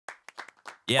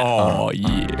Yeah. Oh,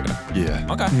 yeah. Yeah.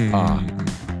 Okay.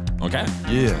 Okay.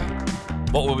 Yeah.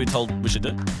 What were we told we should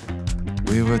do?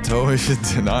 We were told we should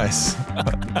do nice.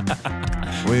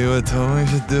 We were told we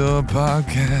should do a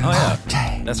podcast. Oh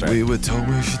yeah, that's right. We were told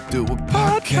we should do a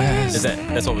podcast.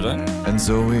 That's what we're doing? And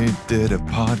so we did a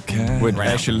podcast. We're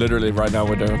actually literally right now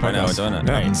we're doing a podcast. Right now we're doing it.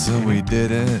 Yeah. And so we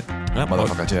did it.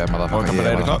 Motherfucker, yeah, motherfucker, Welcome yeah,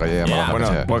 at 8 o'clock. motherfucker, yeah, Yeah.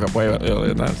 motherfucker, yeah. Woke up way earlier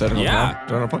than that. 8 o'clock Yeah. now,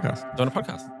 doing a podcast. Doing a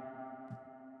podcast.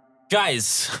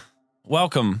 Guys,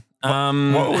 welcome. what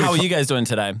were we How are you guys doing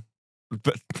today?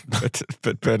 But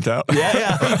burnt out.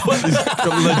 Yeah.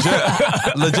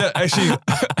 legit. Actually,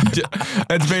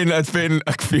 it's been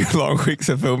a few long weeks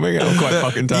of filming. And I'm quite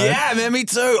fucking tired. Yeah, man, me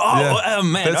too. Oh,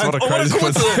 man. That's what a what a crazy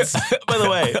coincidence, by the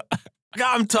way.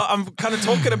 I'm kind of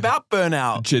talking about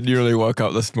burnout. Genuinely woke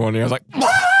up this morning. I was like,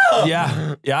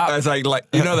 Yeah. it's like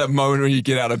you know that moment when you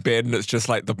get out of bed and it's just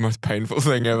like the most painful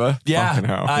thing ever. Yeah, Fucking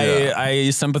hell. I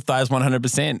sympathize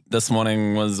 100%. This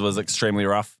morning was extremely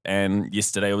rough, and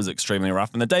yesterday was extremely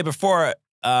rough, and the day before it,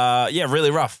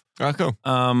 really rough. Oh, cool.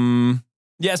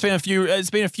 Yeah, it's been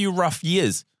a few rough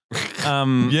years.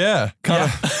 Yeah, kind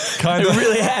It of.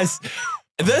 really has.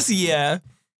 This year,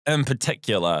 in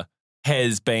particular,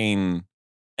 has been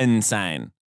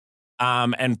insane.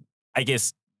 And I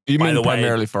guess. You By mean the way-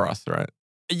 primarily for us, right?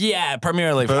 Yeah,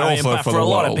 primarily, But also but for for the a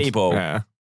lot world. of people. Yeah.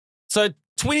 So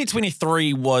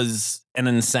 2023 was an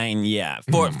insane year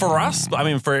for us. I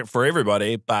mean, for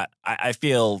everybody. But I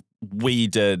feel we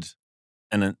did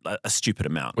a stupid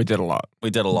amount. We did a lot. We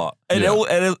did a lot.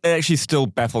 It actually still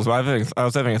baffles me. I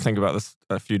was having a think about this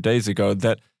a few days ago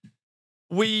that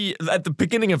at the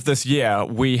beginning of this year,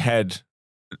 we had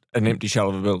an empty shell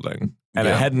of a building. And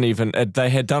Yeah. it hadn't even, they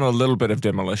had done a little bit of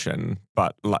demolition,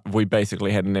 but we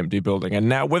basically had an empty building. And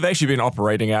now we've actually been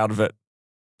operating out of it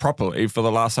properly for the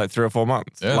last 3 or 4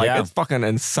 months. Yeah. Yeah. It's fucking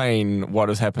insane what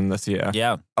has happened this year.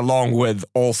 Yeah. Along with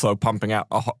also pumping out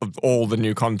all the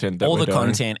new content that All we're the doing.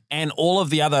 content and all of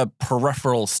the other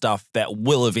peripheral stuff that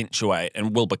will eventuate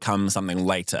and will become something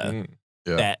later. Mm.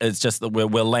 Yeah. That it's just that we're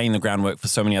laying the groundwork for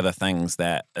so many other things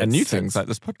that And new it's- things like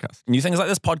this podcast. new things like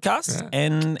this podcast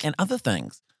Yeah. and other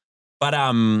things. But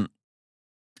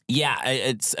yeah,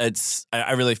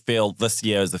 I really feel this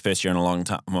year is the first year in a long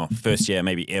time. Well, first year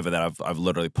maybe ever that I've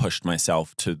literally pushed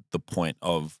myself to the point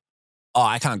of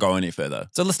I can't go any further.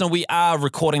 So listener, we are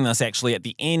recording this actually at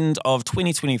the end of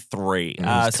 2023.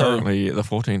 It's currently the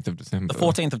 14th of December. The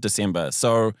 14th of December.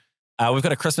 So we've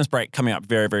got a Christmas break coming up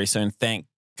very, very soon. Thank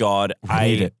God. We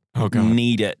need it. Oh, God.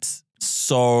 need it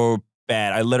so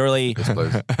bad. I literally, Yes,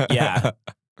 please. yeah.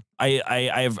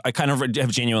 I kind of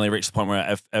have genuinely reached the point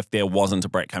where if there wasn't a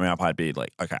break coming up, I'd be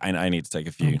like, okay, I need to take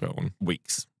a few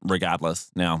weeks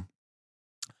regardless now.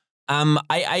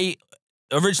 I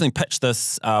originally pitched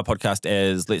this podcast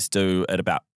as let's do it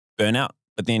about burnout,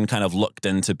 but then kind of looked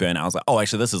into burnout. I was like, oh,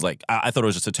 actually, this is like, I thought it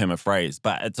was just a term of phrase,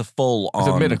 but it's a full on.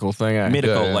 It's a medical thing, eh?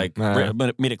 Medical, Yeah, yeah.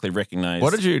 like medically recognized.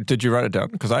 What did you write it down?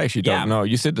 Because I actually don't know.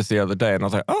 You said this the other day, and I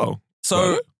was like, oh.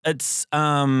 So it's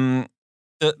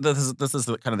this is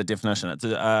kind of the definition. It's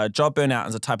job burnout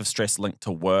is a type of stress linked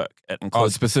to work. It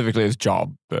includes Specifically as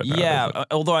job burnout. yeah.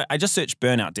 Although I just searched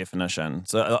burnout definition,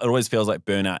 so it always feels like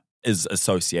burnout is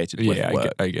associated with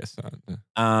work. I guess so.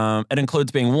 Yeah. It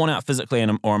includes being worn out physically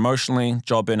or emotionally.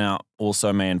 Job burnout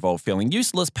also may involve feeling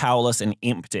useless, powerless, and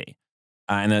empty.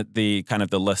 And the kind of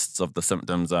the lists of the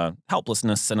symptoms are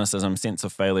helplessness, cynicism, sense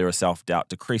of failure or self-doubt,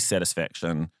 decreased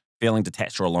satisfaction, feeling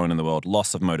detached or alone in the world,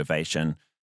 loss of motivation.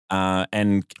 Oh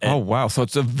wow! So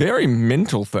it's a very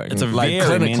mental thing. It's a like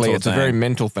very clinically, mental it's a very thing.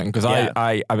 mental thing. Because Yeah.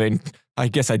 I mean, I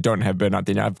guess I don't have burnout.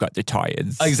 Then I've got the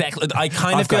tired's. Exactly. I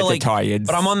kind I've of feel got the like, tired's.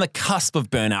 but I'm on the cusp of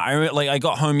burnout. I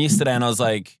got home yesterday and I was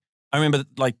like, I remember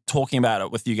like talking about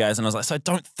it with you guys and I was like, so I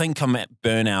don't think I'm at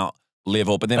burnout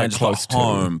level, but then I just close got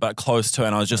home, but close to,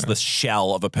 and I was just this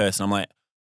shell of a person. I'm like,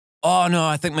 oh no,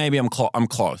 I think maybe I'm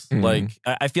close. Mhm. Like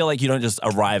I feel like you don't just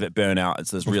arrive at burnout. It's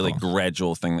this really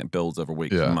gradual thing that builds over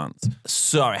weeks and months.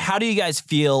 So how do you guys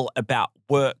feel about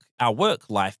our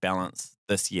work-life balance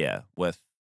this year with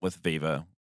Viva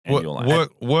and your life?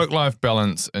 Work-life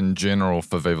balance in general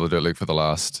for Viva League for the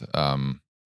last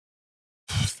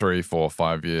 3, 4,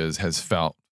 5 years has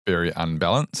felt very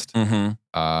unbalanced.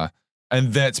 Mm-hmm.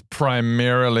 And that's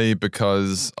primarily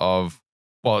because of,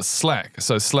 well, it's Slack.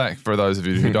 So Slack, for those of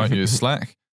you who don't use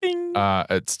Slack,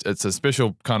 it's a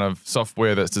special kind of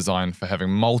software that's designed for having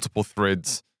multiple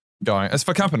threads going. It's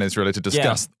for companies really to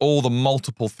discuss all the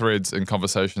multiple threads and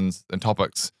conversations and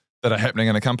topics that are happening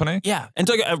in a company. Yeah, and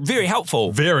so, very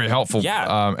helpful. Very helpful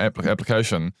Yeah.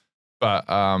 application. But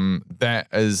that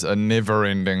is a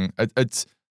never-ending. It's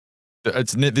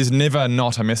there's never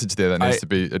not a message there that needs to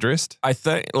be addressed. I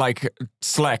think like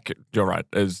Slack, you're right,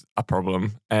 is a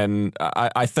problem, and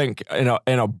I think in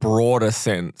a broader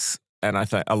sense, and I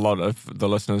think a lot of the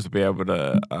listeners will be able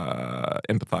to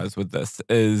empathize with this,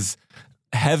 is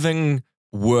having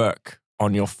work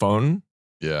on your phone.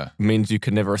 Yeah, means you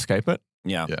can never escape it.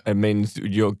 Yeah. It means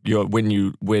you're when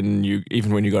you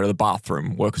even when you go to the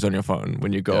bathroom, work is on your phone.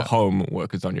 When you go home,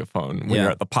 work is on your phone. When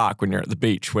you're at the park, when you're at the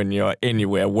beach, when you're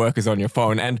anywhere, work is on your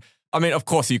phone. And I mean, of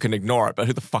course, you can ignore it, but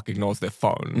who the fuck ignores their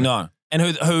phone? No. And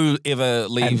whoever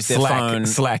leaves their phone?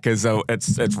 Slack is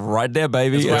it's right there,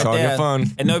 baby. It's right on there. your phone.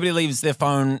 And nobody leaves their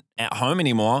phone at home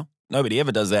anymore. Nobody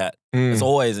ever does that. It's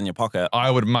always in your pocket. I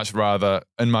would much rather,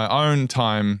 in my own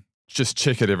time, just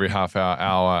check it every half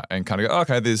hour, and kind of go,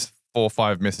 okay, there's 4 or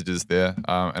 5 messages there,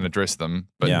 and address them.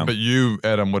 But you,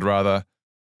 Adam, would rather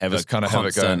just kind of have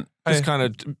it go. Just kind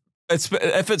of,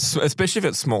 especially if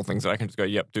it's small things that I can just go,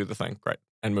 yep, do the thing, great,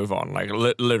 and move on. Like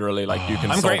literally, like you can.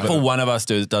 I'm grateful one of us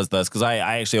does this, because I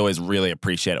actually always really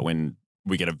appreciate it when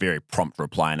we get a very prompt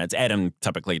reply, and it's Adam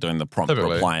typically doing the prompt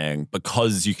replying,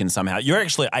 because you can somehow, you're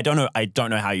actually, I don't know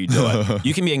how you do it.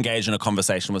 You can be engaged in a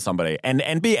conversation with somebody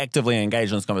and be actively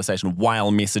engaged in this conversation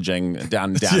while messaging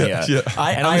down here. Yeah.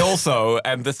 I also,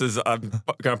 and this is, I'm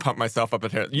going to pump myself up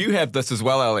at here. You have this as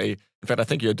well, Ellie. In fact, I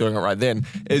think you're doing it right then.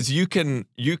 Is you can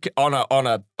on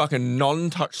a fucking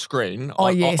non-touch screen,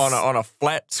 on a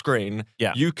flat screen,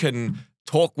 you can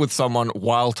talk with someone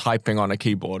while typing on a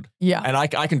keyboard. Yeah. And I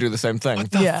can do the same thing.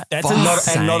 Yeah. That's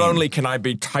insane. And not only can I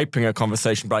be typing a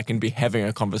conversation, but I can be having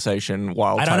a conversation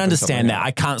while I don't understand that.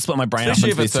 I can't split my brain up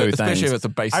into these two things. Especially if it's a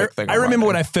basic thing. I remember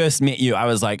when I first met you, I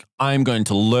was like, I'm going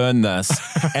to learn this.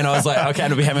 And I was like, okay,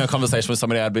 and I'd be having a conversation with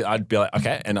somebody, I'd be like,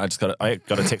 okay, and I got a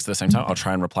text at the same time, I'll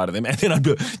try and reply to them. And then I'd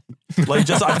be like,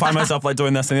 I find myself like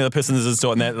doing this, and the other person is just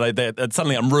doing that. Like,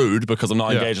 suddenly I'm rude because I'm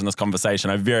not engaged in this conversation.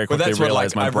 I very quickly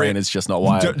realized my brain is just not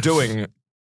wired. Doing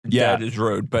that is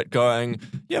rude, but going,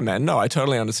 yeah, man, no, I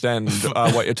totally understand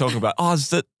what you're talking about. Oh,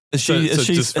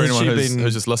 just for anyone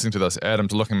who's just listening to this,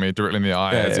 Adam's looking me directly in the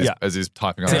eye as he's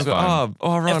typing on his phone.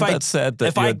 Ron, that's sad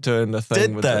that you're doing the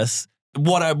thing with this.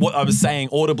 What I was saying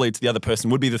audibly to the other person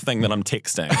would be the thing that I'm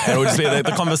texting. And it would just be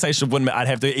the conversation wouldn't, I'd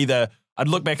have to either, I'd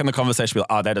look back in the conversation and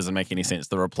be like, oh, that doesn't make any sense,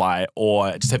 the reply,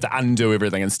 or just have to undo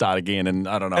everything and start again, and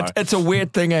I don't know. It's a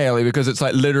weird thing, Ailey, because it's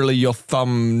like literally your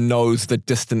thumb knows the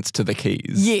distance to the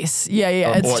keys. Yes, yeah.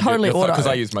 It's totally auto. Because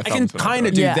I use my thumb. I can kind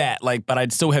of do that, like, but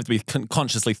I'd still have to be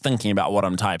consciously thinking about what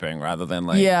I'm typing rather than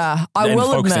like I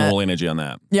will focusing admit, all energy on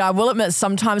that. Yeah, I will admit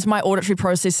sometimes my auditory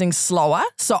processing's slower,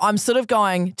 so I'm sort of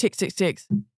going text.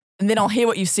 And then I'll hear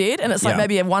what you said, and it's like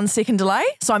maybe a 1 second delay.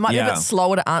 So I might be a bit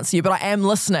slower to answer you, but I am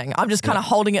listening. I'm just kind of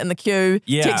holding it in the queue,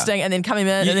 texting, and then coming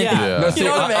in. And then, No, you know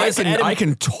what I mean? I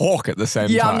can talk at the same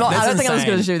time. I'm not. I don't think I'm as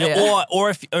good as you there. Or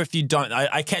if you don't,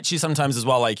 I catch you sometimes as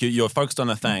well. Like you're focused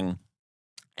on a thing,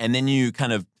 and then you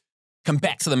kind of come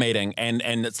back to the meeting, and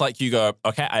it's like you go,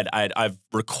 okay, I've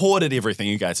recorded everything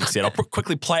you guys have said. I'll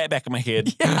quickly play it back in my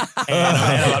head, and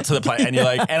I'm up to the play, and you're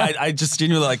like, and I just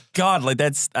genuinely like, God, like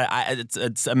that's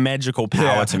it's a magical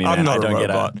power to me, man. I don't get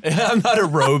it. I'm not a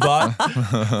robot.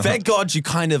 Thank God you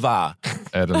kind of are.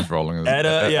 Adam's rolling.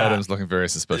 Adam's looking very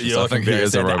suspicious. I think he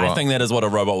is a robot. I think that is what a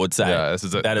robot would say. Yeah, this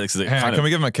is it. That is it. Can we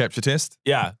give him a capture test?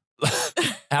 Yeah.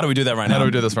 How do we do that right now? How do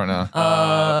we do this right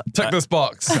now? Tick this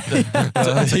box.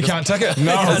 He can't tick it.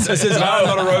 No. It says, no, I'm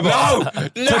not a robot. No.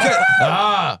 Tick it.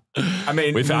 I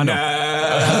mean, we found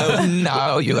him.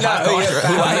 No, you have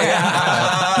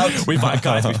We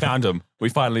found him. We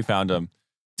finally found him.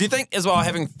 Do you think as well,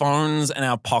 having phones in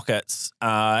our pockets,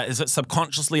 is it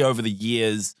subconsciously over the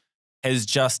years has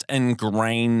just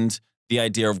ingrained the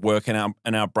idea of work in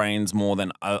our brains more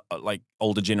than like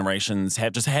older generations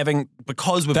have, just having,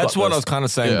 because we've That's got what I was kind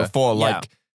of saying before. Like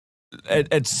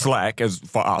it's Slack as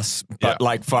for us, but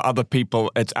like for other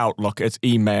people, it's Outlook, it's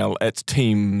email, it's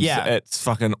Teams, it's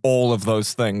fucking all of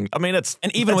those things. I mean, it's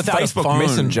even without Facebook a phone.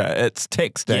 Messenger, it's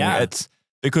texting, it's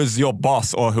because your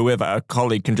boss or whoever, a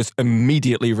colleague, can just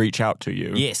immediately reach out to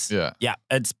you. Yes, yeah,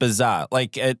 it's bizarre.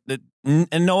 Like in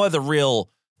no other real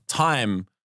time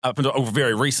up until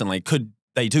very recently could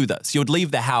they do this. You would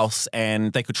leave the house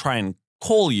and they could try and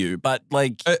call you, but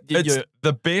like it's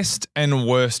the best and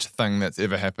worst thing that's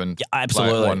ever happened. Yeah,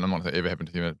 absolutely. Like, I'm not saying ever happened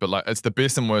to humans, but like it's the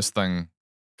best and worst thing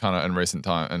kind of in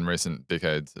recent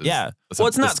decades. Well,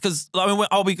 it's nuts because I mean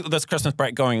I'll be this Christmas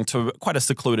break going to quite a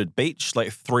secluded beach,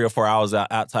 like 3 or 4 hours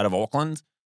outside of Auckland.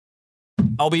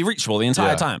 I'll be reachable the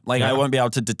entire time. Like I won't be able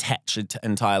to detach it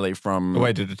entirely from. The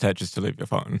way to detach is to leave your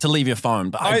phone. To leave your phone,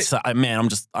 but I'm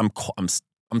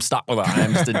I'm stuck with it.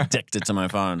 I'm just addicted to my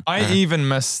phone. I even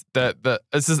miss that.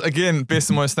 It's just, again, best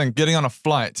and worst thing. Getting on a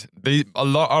flight. A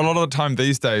lot of the time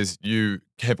these days, you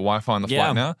have Wi-Fi on the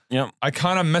flight now. Yeah. I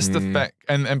kind of miss the fact,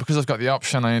 and because I've got the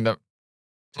option, I end up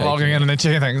logging in and then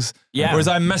checking things. Yeah. Whereas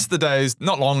I missed the days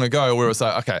not long ago where it was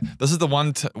like, okay, this is the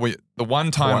one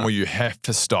time where you have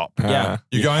to stop. Yeah.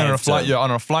 You're going on a flight. You're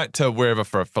on a flight to wherever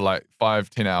for like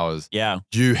 5-10 hours. Yeah.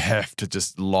 You have to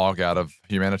just log out of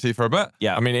humanity for a bit.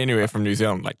 Yeah. I mean, anywhere from New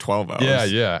Zealand, like 12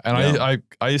 hours. Yeah. And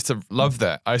I used to love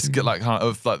that. I used to get like kind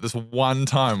of like this one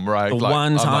time where I'm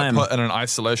like put in an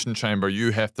isolation chamber.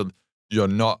 You have to. You're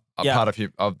not a part of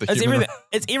the human.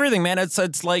 It's everything, man.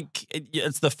 It's like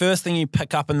it's the first thing you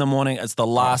pick up in the morning. It's the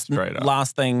last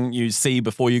thing you see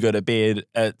before you go to bed.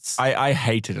 I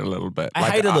hate it a little bit. I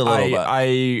hate it a little bit.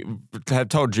 I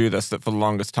had told you this, that for the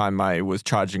longest time I was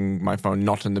charging my phone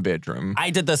not in the bedroom. I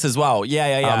did this as well.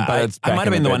 Yeah. But I might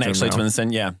have been the one actually now. to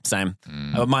instant. Yeah, same.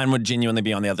 Mine would genuinely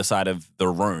be on the other side of the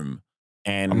room,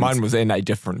 and mine was in a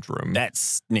different room.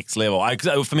 That's next level.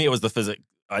 For me, it was the physics.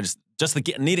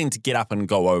 Needing to get up and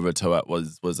go over to it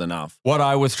was enough. What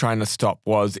I was trying to stop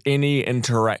was any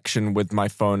interaction with my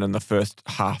phone in the first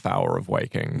half hour of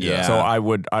waking. Yeah. So I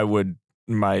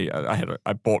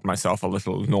bought myself a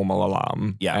little normal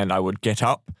alarm. Yeah. And I would get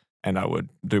up and I would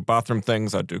do bathroom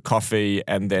things. I'd do coffee,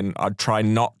 and then I'd try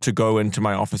not to go into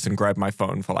my office and grab my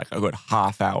phone for like a good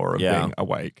half hour of being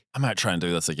awake. I might try and do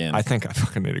this again. I think I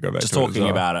fucking need to go back just to talking it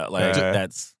about it. Like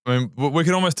that's. I mean, we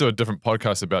could almost do a different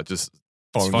podcast about just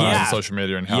phones and social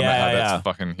media and how that's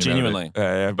fucking humanity.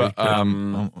 Genuinely.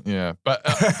 But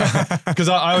because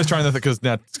I was trying to think, because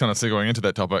now it's kind of segueing into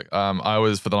that topic. I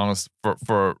was for the longest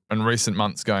for in recent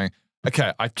months going,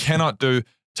 okay, I cannot do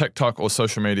TikTok or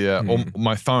social media or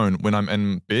my phone when I'm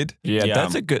in bed. Yeah.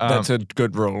 That's a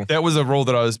good rule. That was a rule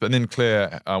that but then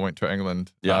Claire went to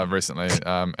England recently,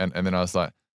 and then I was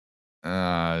like,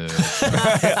 and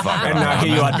now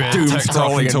here you are doom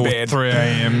scrolling until in bed. 3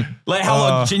 a.m.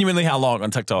 Like genuinely how long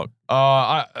on TikTok?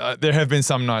 There have been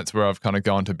some nights where I've kind of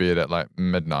gone to bed at like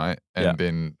midnight and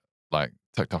then like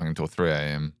TikToking until 3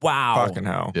 a.m. Wow. Fucking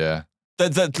hell. Yeah.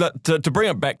 To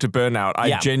bring it back to burnout,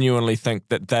 I genuinely think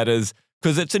that is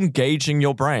because it's engaging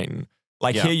your brain.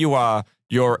 Like here you are,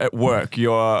 you're at work,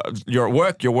 you're at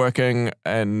work, you're working,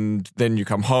 and then you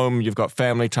come home, you've got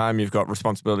family time, you've got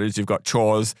responsibilities, you've got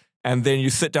chores, and then you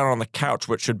sit down on the couch,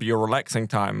 which should be your relaxing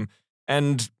time.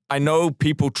 And I know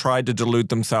people try to delude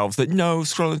themselves that no,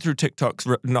 scrolling through TikTok's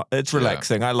it's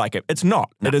relaxing. I like it. It's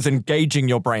not. No. It is engaging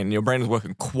your brain. Your brain is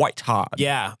working quite hard.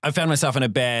 Yeah, I found myself in a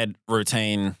bad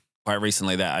routine quite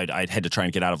recently that I'd had to try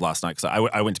and get out of last night because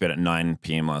I went to bed at 9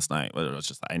 p.m. last night. It was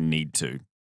just I need to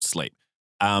sleep.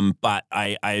 But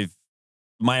my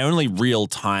only real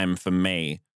time for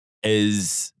me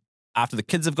is after the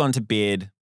kids have gone to bed.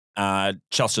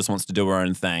 Chelsea just wants to do her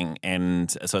own thing, and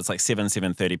so it's like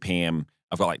 7:30 p.m.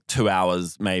 I've got like 2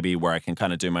 hours maybe where I can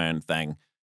kind of do my own thing.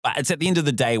 But it's at the end of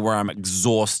the day where I'm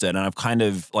exhausted and I've kind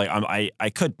of like I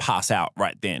could pass out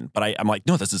right then, but I'm like,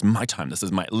 no, this is my time. This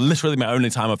is literally my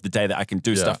only time of the day that I can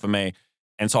do stuff for me,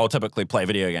 and so I'll typically play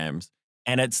video games.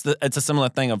 And it's a similar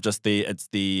thing of just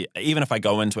even if I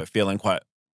go into it feeling quite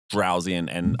drowsy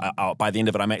and by the end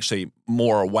of it I'm actually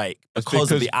more awake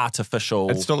because of the artificial.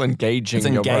 It's still engaging. It's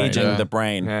engaging your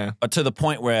brain. the brain, but to the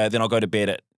point where then I'll go to bed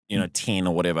at 10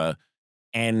 or whatever,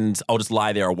 and I'll just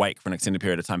lie there awake for an extended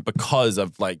period of time because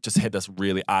I've like just had this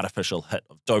really artificial hit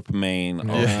of dopamine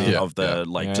of the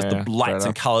just the lights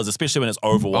and colors, especially when it's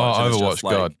Overwatch. Oh, Overwatch, just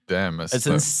like, God damn. It's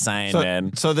insane,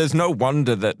 man. So there's no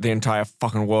wonder that the entire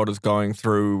fucking world is going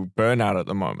through burnout at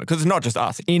the moment, because it's not just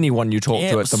us. Anyone you talk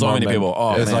to at the moment. So many people.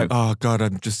 Oh, it's man. like, oh God,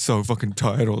 I'm just so fucking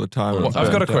tired all the time. Well,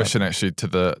 I've got a question actually to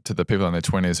the people in their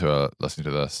 20s who are listening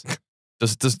to this.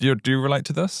 Do you relate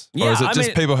to this? Yeah, or is it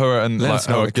just people who are who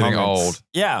are getting old?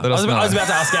 Yeah, I was about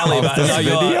to ask Ali, but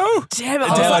video. Damn it!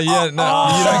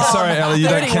 Sorry, Ali, you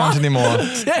don't count anymore.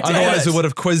 Otherwise, we would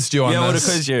have quizzed you on this. Yeah, would have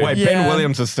quizzed you. Wait, Ben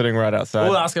Williams is sitting right outside.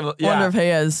 We'll ask him. Wonder if he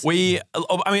is.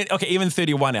 Even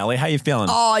 31, Ali, how you feeling?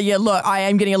 Oh yeah, look, I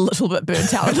am getting a little bit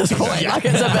burnt out at this point. Like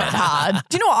it's a bit hard.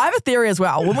 Do you know what? I have a theory as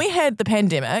well. When we had the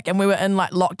pandemic and we were in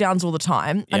like lockdowns all the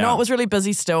time, I know it was really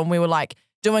busy still, and we were like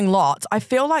doing lots. I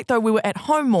feel like though we were at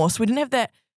home more, so we didn't have that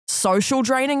social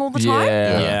draining all the time.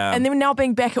 Yeah. And then now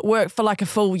being back at work for like a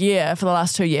full year for the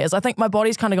last 2 years, I think my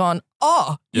body's kind of gone,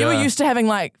 you were used to having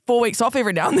like 4 weeks off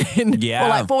every now and then. Yeah. Or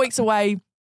like 4 weeks away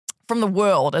from the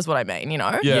world is what I mean,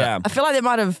 Yeah. I feel like that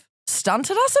might have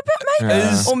stunted us a bit,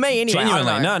 maybe? Or me anyway.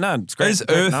 Genuinely, no, it's great. Is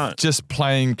Earth just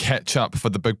playing catch up for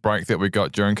the big break that we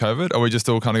got during COVID? Or are we just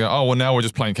all kind of going, oh, well, now we're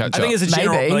just playing catch up? I think it's a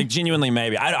general, like genuinely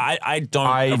maybe. I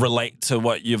don't relate to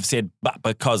what you've said, but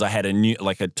because I had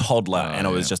a toddler and it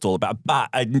was just all about, but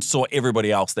I saw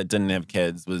everybody else that didn't have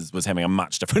kids was having a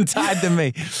much different time than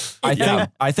me.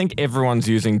 I think everyone's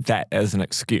using that as an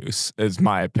excuse, is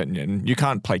my opinion. You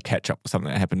can't play catch up with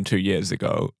something that happened 2 years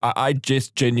ago. I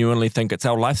just genuinely think it's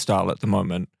our lifestyle at the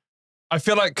moment. I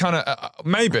feel like kind of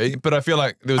maybe, but I feel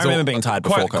like there was. I remember being tired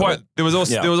before COVID. There was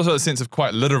also a sense of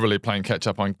quite literally playing catch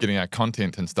up on getting our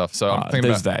content and stuff. So I'm thinking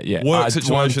about that, work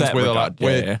situations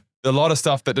where a lot of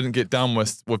stuff that didn't get done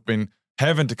we've been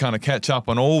having to kind of catch up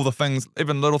on all the things,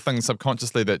 even little things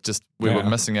subconsciously that just we were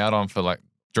missing out on for like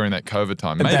during that COVID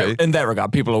time. Maybe in that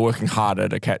regard, people are working harder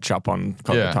to catch up on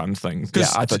COVID times things. Yeah,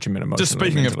 I thought you meant emotionally. Just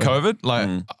speaking of COVID,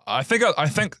 like I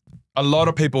think a lot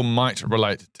of people might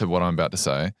relate to what I'm about to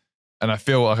say. And I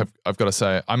feel like I've got to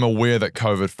say, I'm aware that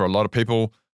COVID for a lot of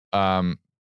people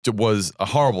was a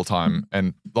horrible time,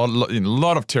 and a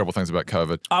lot of terrible things about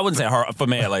COVID. I wouldn't say horrible, for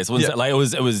me at least.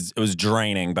 It was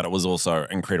draining, but it was also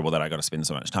incredible that I got to spend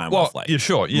so much time with my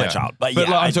child. But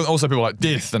I'm talking also people like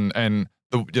death and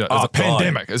there's a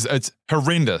pandemic. It's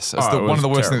horrendous. It's one of the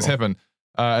worst things that's happened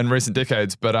in recent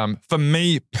decades. But for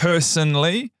me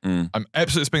personally, I'm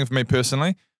absolutely speaking for me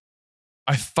personally,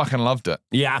 I fucking loved it.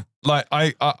 Yeah. Like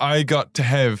I got to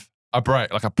have a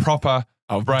break, like a proper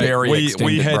break.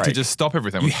 We had to just stop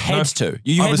everything. You had to.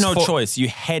 You had no choice. You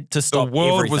had to stop everything.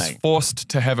 The world was forced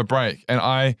to have a break. And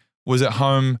I was at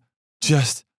home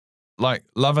just like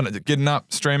loving it, getting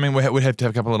up, streaming. We'd have to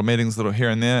have a couple of little meetings, little here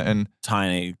and there. And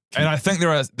tiny. And I think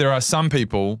there are some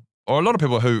people, or a lot of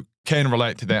people who can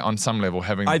relate to that on some level,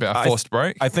 having a forced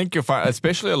break. I think you'll find,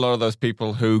 especially a lot of those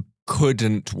people who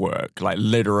couldn't work, like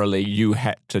literally you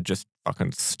had to just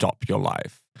fucking stop your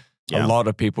life. Yeah. A lot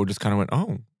of people just kind of went,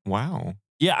 oh, wow.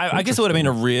 Yeah, I guess it would have been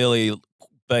a really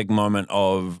big moment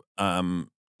of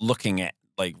looking at,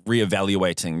 like,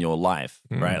 reevaluating your life,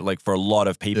 right? Like, for a lot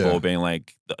of people being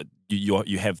like,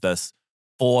 you have this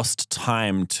forced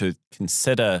time to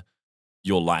consider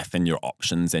your life and your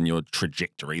options and your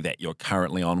trajectory that you're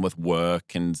currently on with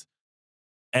work. And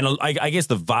I guess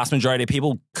the vast majority of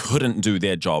people couldn't do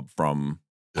their job from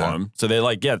home. So they're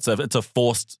like, it's a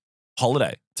forced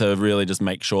holiday to really just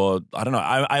make sure, I don't know.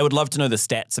 I would love to know the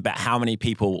stats about how many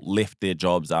people left their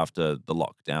jobs after the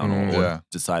lockdown or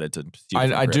decided to pursue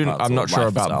I'm not sure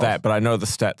about that, but I know the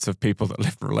stats of people that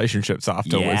left relationships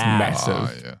after was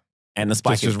massive. And the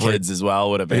spike of kids as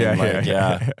well would have been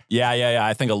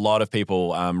I think a lot of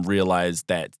people realized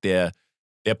that their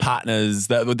partners,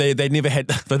 that they never had,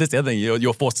 but that's the other thing,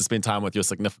 you're forced to spend time with your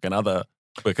significant other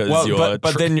because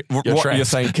but then what you're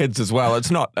saying, kids as well,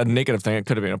 it's not a negative thing, it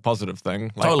could have been a positive thing.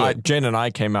 Like totally. Jen and I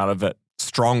came out of it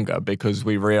stronger because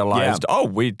we realized,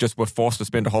 we just were forced to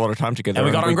spend a whole lot of time together and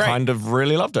we got on great. Kind of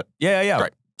really loved it. Yeah.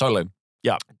 Great. Totally.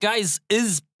 Yeah. Guys,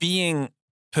 is being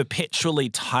perpetually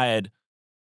tired,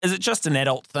 is it just an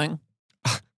adult thing?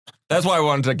 That's why I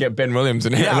wanted to get Ben Williams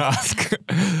in here and ask.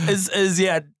 is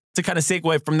to kind of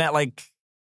segue from that, like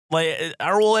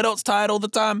are all adults tired all the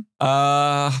time?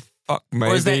 Fuck,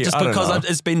 maybe. Or is that just because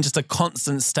it's been just a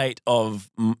constant state of,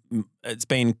 that's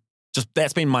been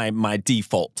my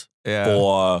default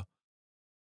for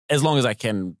as long as I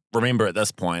can remember at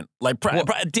this point. Like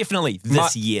definitely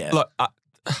this year. Look,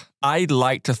 I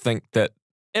like to think that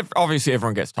obviously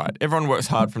everyone gets tired. Everyone works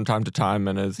hard from time to time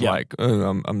and is like,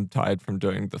 oh, I'm tired from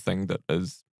doing the thing that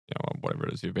is, whatever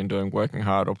it is you've been doing, working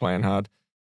hard or playing hard.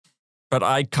 But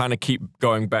I kind of keep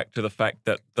going back to the fact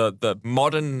that the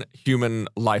modern human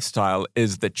lifestyle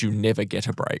is that you never get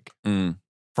a break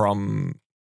from,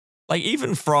 like,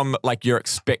 even from, like, you're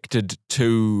expected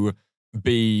to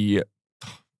be,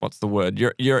 what's the word?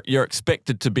 You're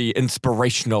expected to be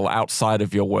inspirational outside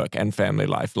of your work and family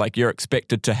life. Like, you're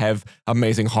expected to have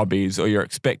amazing hobbies, or you're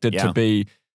expected to be,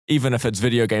 even if it's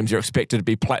video games, you're expected to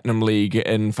be Platinum League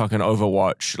in fucking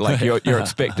Overwatch. Like, you're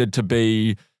expected to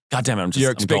be. God damn it,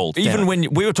 I'm gold. Even when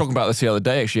we were talking about this the other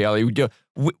day, actually, Ali,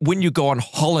 when you go on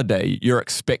holiday, you're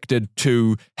expected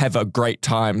to have a great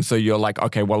time. So you're like,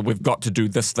 okay, well, we've got to do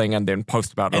this thing and then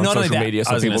post about it on social media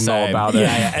so people know about it.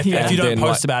 Yeah. If you don't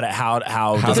post about it, how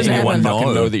does anyone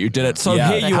know that you did it? So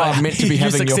here you are meant to be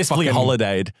having your fucking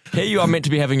holidayed. Here you are meant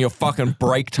to be having your fucking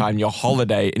break time, your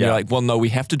holiday, and you're like, well, no, we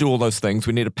have to do all those things.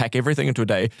 We need to pack everything into a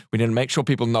day. We need to make sure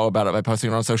people know about it by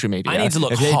posting it on social media. I need to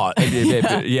look hot. I need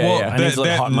to look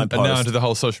hot in my post. Now into the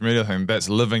whole social media thing, that's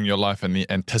living your life in the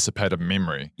anticipated memory.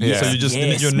 Yeah. So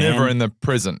you're never in the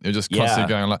present. You're just constantly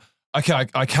going like, okay,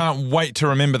 I can't wait to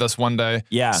remember this one day.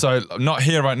 Yeah. So I'm not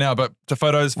here right now, but to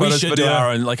photos, we should video. do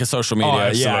our own, like a social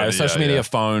media, social media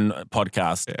phone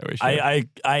podcast. Yeah, we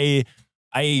should.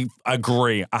 I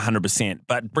agree 100%.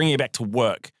 But bringing it back to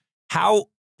work, how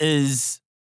is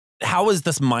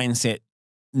this mindset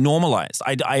normalized?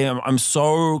 I'm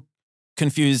so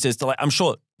confused as to, like, I'm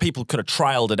sure people could have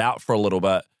trialed it out for a little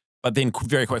bit, but then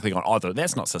very quickly gone, oh,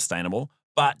 that's not sustainable.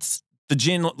 But the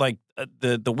general, like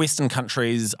the Western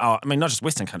countries are, I mean, not just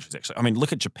Western countries actually. I mean,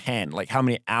 look at Japan. Like how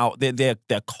many hours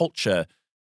their culture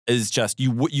is just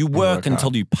you work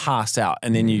until you pass out,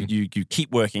 and then you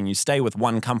keep working. You stay with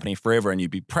one company forever, and you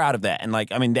be proud of that. And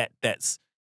like, I mean, that's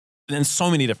in so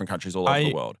many different countries all over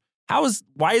the world.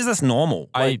 Why is this normal?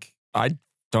 Like, I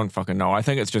don't fucking know. I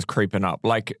think it's just creeping up.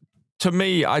 Like, to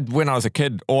me, when I was a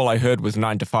kid, all I heard was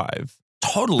 9 to 5.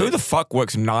 Totally. Who the fuck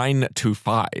works 9 to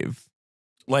 5?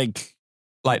 Like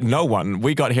no one.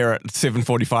 We got here at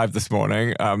 7:45 this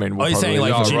morning. I mean, you're saying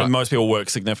like most people work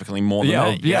significantly more than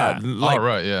that? Yeah. Like,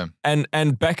 right, yeah.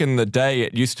 And back in the day,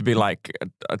 it used to be like,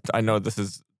 I know this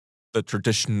is the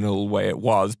traditional way it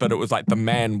was, but it was like the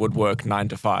man would work 9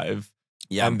 to 5.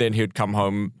 Yeah. And then he'd come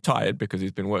home tired because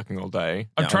he's been working all day.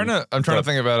 I'm trying to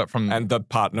think about it from... And the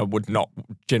partner would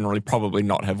probably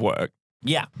not have worked.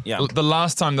 Yeah, yeah. The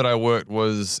last time that I worked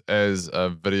was as a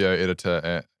video editor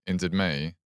at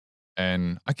NZME.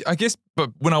 And I guess,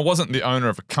 but when I wasn't the owner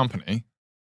of a company,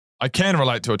 I can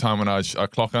relate to a time when I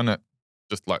clock in at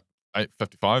just like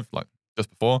 8:55, like just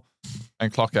before,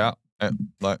 and clock out at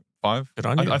like 5. Good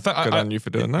on you. Good on you for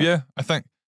doing that. Yeah, I think.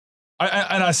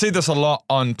 I see this a lot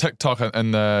on TikTok,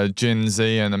 and the Gen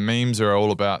Z and the memes are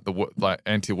all about the like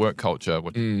anti-work culture,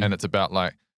 and it's about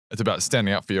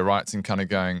standing up for your rights and kind of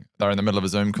going. They're in the middle of a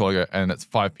Zoom call and it's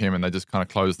 5 p.m. and they just kind of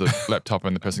close the laptop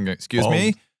and the person goes, "Excuse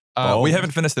me, we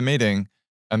haven't finished the meeting,"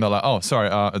 and they're like, "Oh, sorry,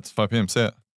 it's 5 p.m. See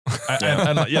it."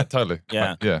 And like, yeah, totally.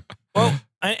 Yeah, yeah. Well,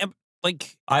 I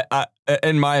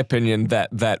in my opinion,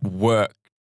 that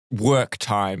work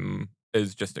time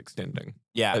is just extending.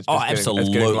 Yeah. Absolutely. It's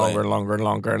getting longer and longer and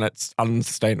longer, and it's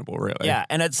unsustainable, really. Yeah,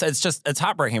 and it's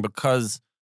heartbreaking because,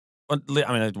 I mean,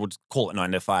 I would call it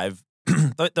 9 to 5.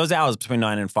 Those hours between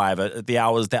 9 and 5 are the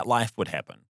hours that life would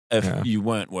happen if you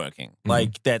weren't working.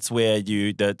 Like that's where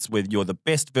you're the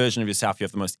best version of yourself. You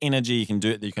have the most energy. You can do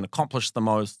it. You can accomplish the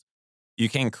most. You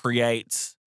can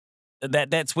create.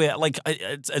 That's where, like,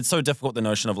 it's so difficult, the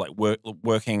notion of like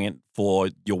working for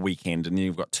your weekend, and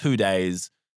you've got 2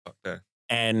 days. Okay.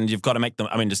 And you've got to make them,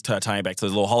 I mean, just tying back to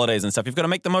those little holidays and stuff, you've got to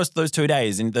make the most of those 2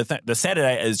 days. And the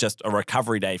Saturday is just a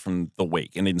recovery day from the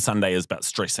week. And then Sunday is about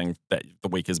stressing that the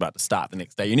week is about to start the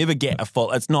next day. You never get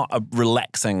it's not a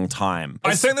relaxing time.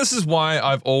 I think this is why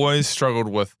I've always struggled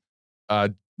with,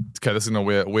 okay, this is a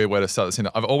weird way to start this in.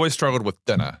 I've always struggled with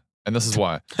dinner. And this is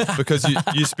why. Because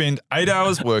you spend 8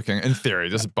 hours working, in theory,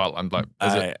 this is Butland, like,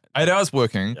 8 hours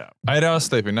working, 8 hours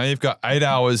sleeping. Now you've got 8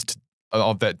 hours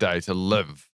of that day to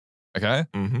live. Okay,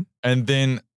 and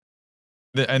then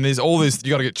there's all this. You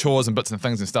got to get chores and bits and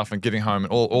things and stuff, and getting home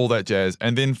and all that jazz.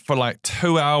 And then for like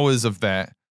 2 hours of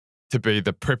that to be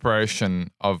the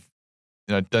preparation of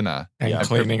dinner and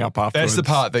cleaning up afterwards. That's the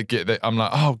part that I'm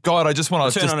like, oh God, I just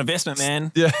want to return on investment,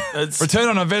 man. Yeah, return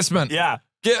on investment. Yeah,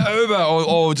 get Uber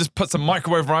or just put some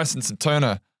microwave rice and some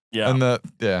tuna. Yeah, and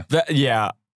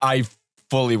I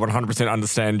fully 100%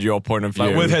 understand your point of view.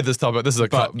 Like, we've had this topic. This is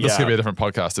could be a different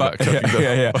podcast about cooking.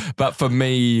 Yeah. But for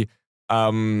me,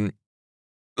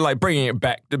 like bringing it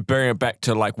back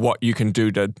to like what you can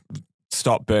do to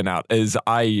stop burnout is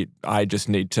I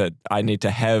need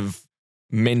to have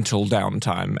mental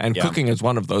downtime, and cooking is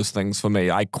one of those things for me.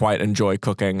 I quite enjoy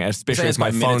cooking, especially if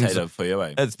my phone's for you,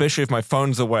 eh? Especially if my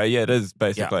phone's away. Yeah, it is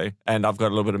basically, and I've got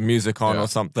a little bit of music on or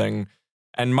something.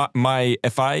 And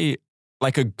if I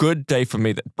like a good day for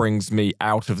me that brings me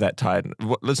out of that tiredness.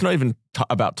 It's not even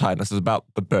about tiredness. It's about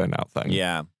the burnout thing.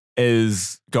 Yeah,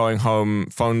 is going home,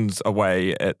 phones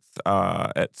away.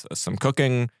 It's some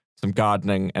cooking, some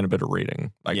gardening, and a bit of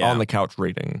reading. Like on the couch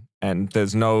reading, and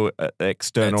there's no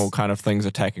external kind of things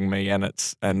attacking me.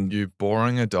 And you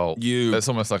boring adult. That's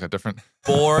almost like a different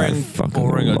boring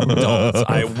adult.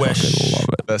 I wish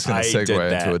that's going to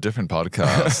segue into a different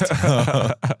podcast.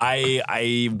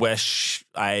 I wish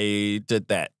I did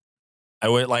that. I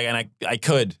would like, and I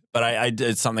could, but I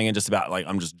did something and just about like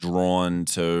I'm just drawn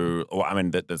to. Well, I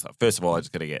mean, first of all, I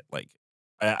just got to get like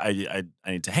I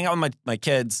need to hang out with my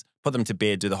kids, put them to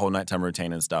bed, do the whole nighttime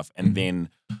routine and stuff, and then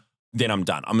I'm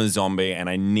done. I'm a zombie, and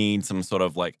I need some sort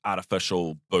of like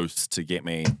artificial boost to get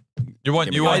me. I want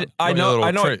a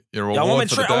little treat. Your reward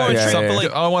for the day. I want a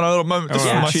treat. I want a little moment just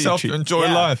for myself to enjoy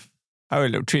life. Oh, a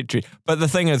little treat. But the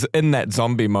thing is, in that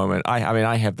zombie moment,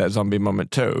 I have that zombie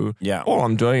moment too. Yeah. All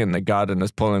I'm doing in the garden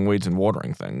is pulling weeds and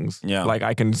watering things. Yeah. Like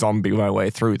I can zombie my way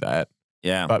through that.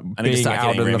 Yeah. But I need to start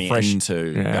out getting in the fresh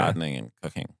into gardening and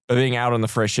cooking. But being out in the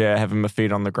fresh air, having my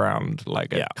feet on the ground,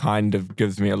 like it kind of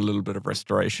gives me a little bit of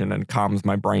restoration and calms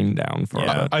my brain down for a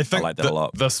bit. I think I like that a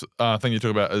lot. This thing you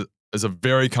talk about is a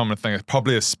very common thing,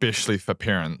 probably especially for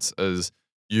parents, is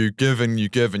you give and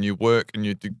you work and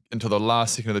you do until the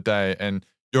last second of the day and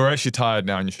you're actually tired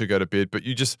now and you should go to bed, but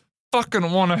you just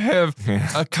fucking want to have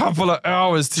a couple of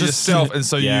hours to yourself. And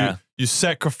so you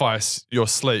sacrifice your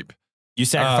sleep. You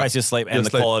sacrifice your sleep and the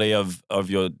quality of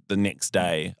the next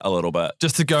day a little bit.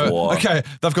 Just to go, okay,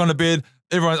 they've gone to bed.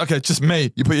 Everyone's, okay, just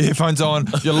me. You put your headphones on,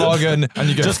 you log in, and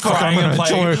you go, just fuck, I'm going to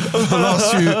enjoy the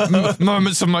last few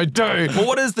moments of my day. Well,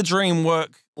 what is the dream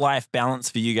work-life balance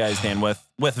for you guys then with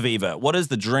Viva? What is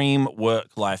the dream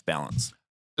work-life balance?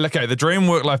 Okay, the dream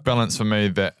work-life balance for me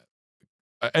that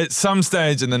at some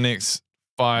stage in the next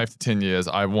 5 to 10 years,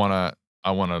 I wanna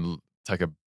take a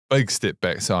big step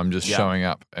back, so I'm just showing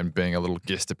up and being a little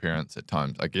guest appearance at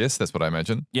times. I guess that's what I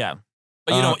imagine. Yeah,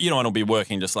 but you don't want to be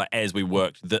working just like as we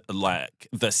worked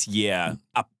this year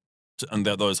up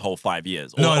to those whole 5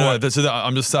 years. No.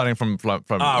 I'm just starting from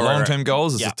long-term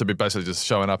goals. It's just to be basically just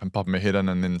showing up and popping my head in,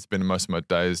 and then spending most of my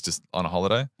days just on a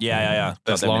holiday. Yeah.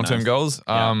 That's long-term goals.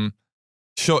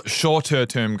 Shorter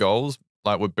term goals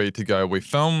would be to go. We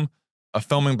film a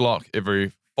filming block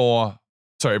every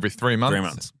 3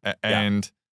 months.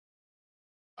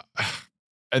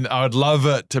 And I would love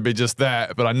it to be just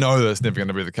that, but I know that's never going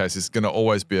to be the case. It's going to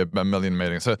always be a million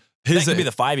meetings. So that could be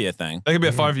the 5-year thing. That could be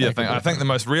a 5-year thing. I think the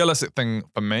most realistic thing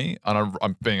for me, and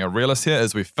I'm being a realist here,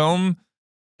 is we film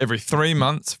every 3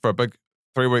 months for a big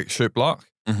 3-week shoot block.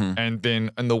 And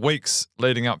then in the weeks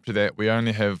leading up to that, we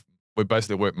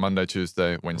basically work Monday,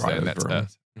 Tuesday, Wednesday, and that's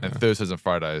it. And Thursdays and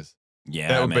Fridays.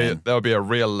 Yeah, that would be a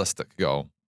realistic goal.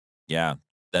 Yeah,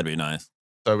 that'd be nice.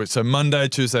 So Monday,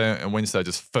 Tuesday, and Wednesday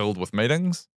just filled with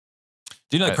meetings.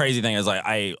 Do you know the crazy thing is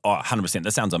 100%,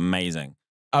 this sounds amazing.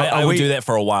 I would do that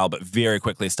for a while, but very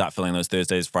quickly start filling those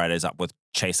Thursdays, Fridays up with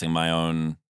chasing my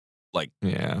own,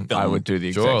 film. I would do the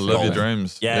exact same. Live goal. your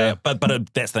dreams. Yeah. But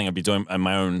that's the thing I'd be doing in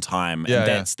my own time.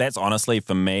 And that's honestly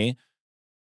for me,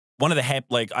 one of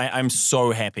the I'm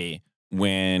so happy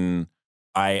when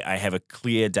I have a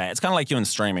clear day. It's kind of like you in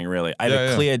streaming, really. I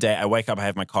have a clear day. I wake up, I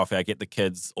have my coffee, I get the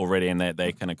kids all ready, and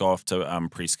they kind of go off to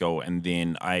preschool, and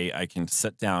then I can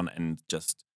sit down and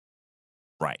just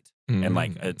write.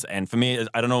 And for me,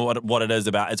 I don't know what it is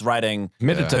about. It's writing.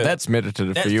 Meditative. That's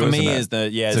meditative for you, for isn't me it? is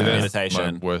the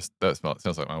meditation.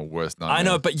 Sounds like my worst nightmare. I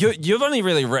know, but you've only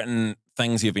really written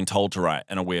things you've been told to write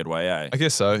in a weird way, eh? I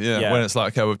guess so, yeah. When it's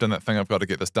like, okay, we've done that thing, I've got to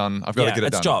get this done. I've got to get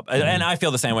it done. It's job. And I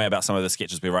feel the same way about some of the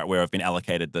sketches we write where I've been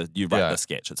allocated you write the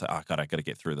sketch. It's like, oh God, I got to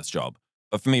get through this job.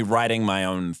 But for me, writing my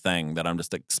own thing that I'm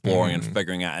just exploring and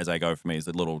figuring out as I go for me is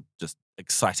a little just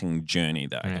exciting journey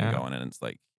that I can go on. And it's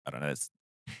like, I don't know, it's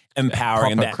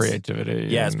empowering. Proper creativity.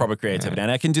 Yeah, it's proper creativity. And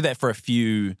I can do that for a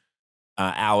few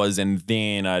hours, and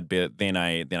then I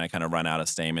kind of run out of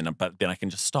steam, but then I can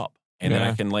just stop. And then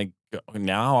I can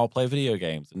now I'll play video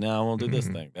games, and now I'll do this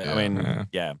thing.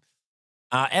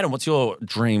 Adam, what's your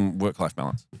dream work-life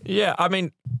balance? Yeah, I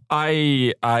mean,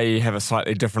 I have a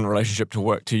slightly different relationship to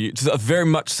work to you. It's very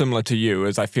much similar to you,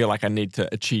 as I feel like I need to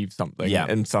achieve something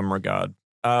in some regard.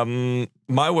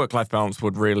 My work-life balance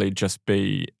would really just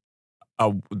be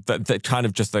that kind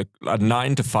of just a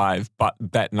 9 to 5, but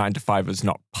that 9 to 5 is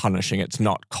not punishing. It's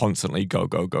not constantly go.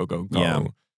 Yeah.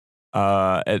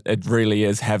 It really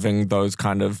is having those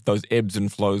ebbs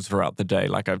and flows throughout the day.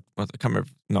 Like I can't remember.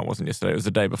 No, it wasn't yesterday. It was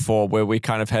the day before, where we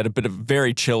kind of had a bit of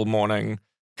very chill morning,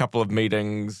 couple of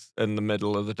meetings in the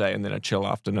middle of the day, and then a chill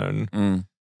afternoon.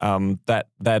 That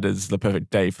is the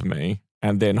perfect day for me.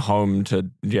 And then home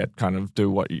to kind of do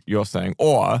what you're saying,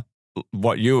 or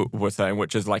what you were saying,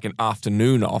 which is like an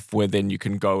afternoon off, where then you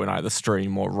can go and either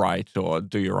stream or write or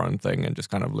do your own thing and just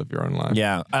kind of live your own life.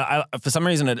 Yeah. I for some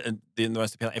reason, the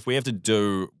most appealing, if we have to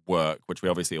do work, which we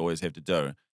obviously always have to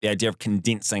do, the idea of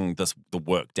condensing the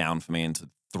work down for me into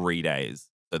 3 days.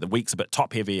 So the week's a bit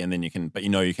top heavy, and then you can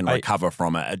recover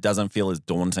from it. It doesn't feel as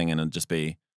daunting, and it'd just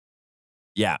be,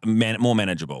 more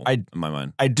manageable in my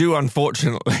mind. I do,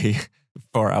 unfortunately,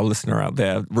 for our listener out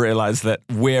there, realize that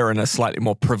we're in a slightly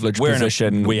more privileged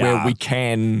position where we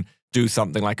can do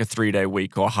something like a 3-day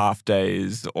week or half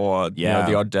days or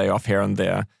the odd day off here and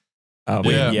there.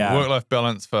 Work-life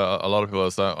balance for a lot of people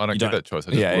is I don't get that choice.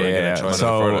 I just get a choice.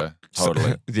 So,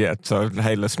 totally. So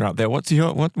hey, listener out there, what do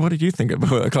you think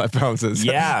about work-life balances?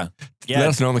 Yeah. Let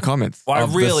us know in the comments. Well,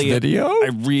 of this video.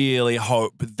 I really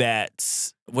hope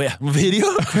that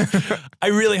I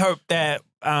really hope that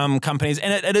companies,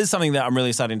 and it is something that I'm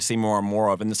really starting to see more and more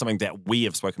of, and it's something that we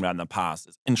have spoken about in the past,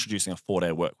 is introducing a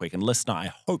 4-day work week. And listener,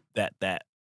 I hope that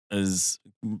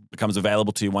becomes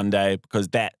available to you one day, because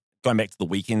that, going back to the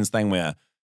weekends thing where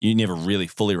you never really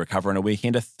fully recover in a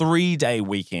weekend, a 3-day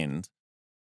weekend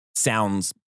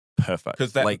sounds perfect.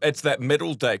 Because it's that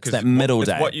middle day. It's that middle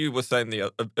day. It's what you were saying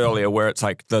earlier, where it's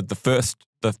like the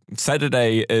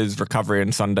Saturday is recovery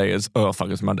and Sunday is,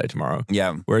 it's Monday tomorrow.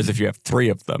 Yeah. Whereas if you have 3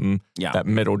 of them, that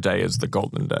middle day is the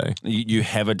golden day. You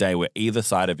have a day where either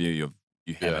side of you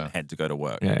haven't had to go to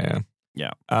work. Yeah.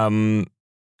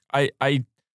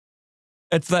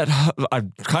 It's that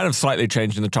I'm kind of slightly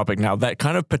changing the topic now, that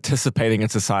kind of participating in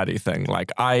society thing. Like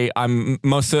I'm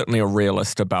most certainly a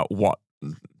realist about what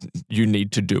you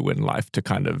need to do in life to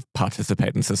kind of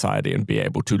participate in society and be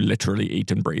able to literally eat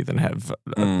and breathe and have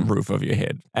a roof over your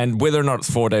head. And whether or not it's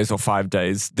 4 days or 5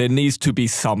 days, there needs to be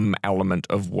some element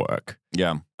of work.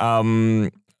 Yeah.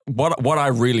 What I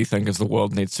really think is the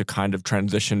world needs to kind of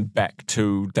transition back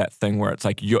to that thing where it's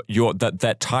like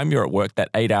that time you're at work, that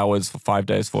 8 hours for 5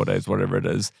 days, 4 days, whatever it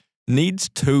is, needs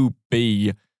to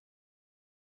be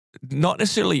not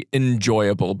necessarily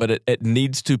enjoyable, but it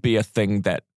needs to be a thing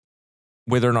that,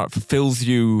 whether or not it fulfills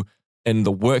you in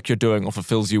the work you're doing or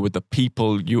fulfills you with the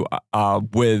people you are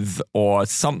with or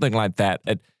something like that,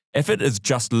 if it is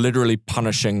just literally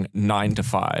punishing 9 to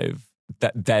 5,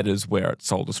 that is where it's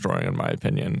soul destroying, in my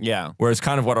opinion. Yeah. Whereas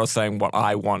kind of what I was saying, what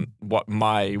I want, what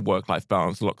my work-life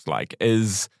balance looks like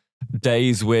is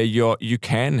days where you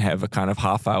can have a kind of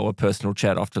half-hour personal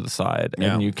chat off to the side,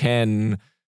 and you can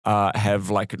have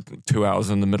like 2 hours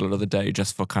in the middle of the day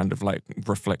just for kind of like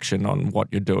reflection on what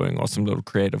you're doing or some little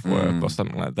creative work or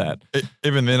something like that.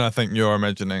 Even then, I think you're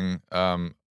imagining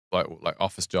like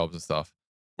office jobs and stuff.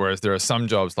 Whereas there are some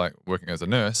jobs like working as a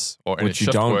nurse or any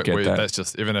shift work where that's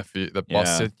just, even if the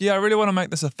boss said, I really want to make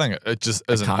this a thing, it just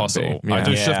isn't possible. I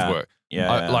do shift work.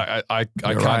 I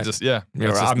can't just,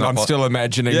 I'm still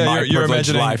imagining my you're privileged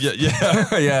imagining,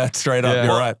 life. Yeah, straight up,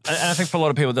 you're right. And I think for a lot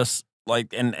of people, this,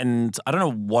 like, and I don't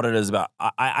know what it is about.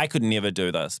 I could never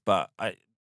do this, but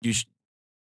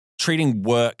treating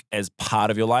work as part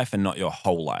of your life and not your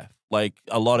whole life. Like,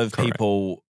 a lot of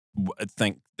people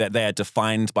think that they are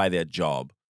defined by their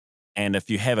job. And if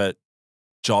you have a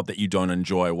job that you don't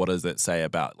enjoy, what does that say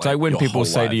about, like, so when your people whole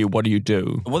say life? to you, what do you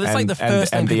do? Well, that's like the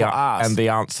first thing people ask. And the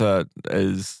answer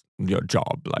is your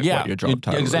job, like what your job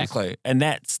title exactly. is. And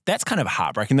that's kind of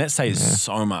heartbreaking. That says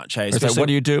so much. Hey? It's like, what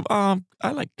do you do? I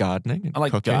like gardening and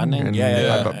cooking. Gardening. And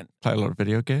I play a lot of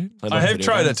video games. I have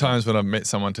tried at times when I've met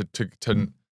someone to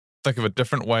think of a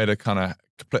different way to kind of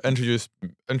introduce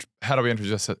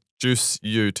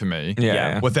you to me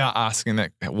without asking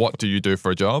that, what do you do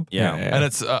for a job? And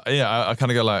it's I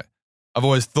kind of go like, I've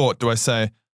always thought, do I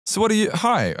say, so what do you,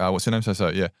 hi, what's your name?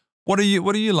 So what do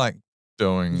you like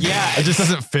doing? It just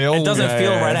doesn't feel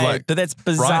right. Like, but that's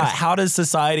bizarre. Right. How does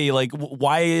society, like,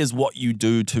 why is what you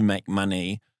do to make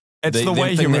money it's the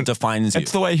way that defines you?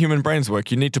 It's the way human brains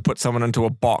work. You need to put someone into a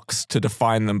box to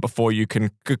define them before you can,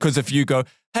 because if you go,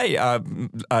 hey,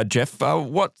 Jeff,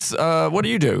 what do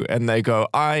you do? And they go,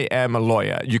 I am a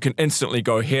lawyer. You can instantly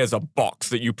go, here's a box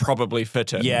that you probably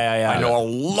fit in. I know a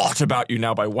lot about you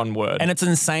now by one word. And it's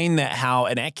insane that how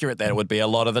inaccurate that would be a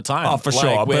lot of the time. Oh, for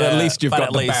sure. But at least you've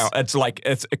got the bounce. It's like,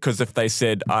 it's because if they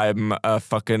said, I'm a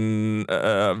fucking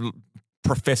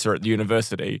professor at the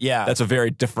university, that's a very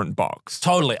different box.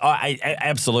 Totally. I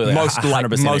absolutely. Most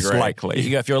agree.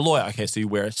 likely. If you're a lawyer, okay, so you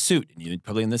wear a suit and you're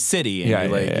probably in the city.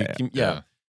 And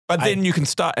But then you can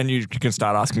start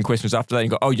asking questions after that and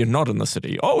go, oh, you're not in the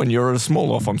city. Oh, and you're at a small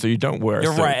law firm, so you don't wear a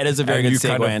suit. You're right. It is a very good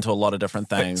segue into a lot of different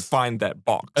things. Find that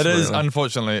box. It is,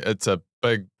 unfortunately, it's a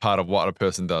big part of what a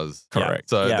person does. Correct.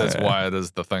 So that's why it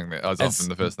is the thing that is often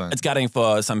the first thing. It's gutting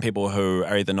for some people who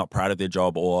are either not proud of their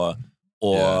job or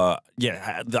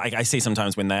I see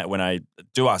sometimes when I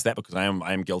do ask that, because I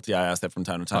am guilty. I ask that from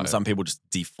time to time. Some people just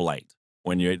deflate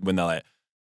when they're like,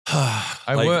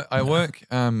 I work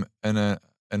in an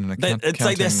it's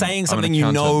like they're saying something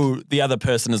the other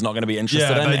person is not going to be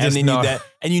interested in, and then they're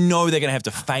going to have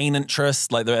to feign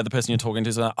interest, like the other person you're talking to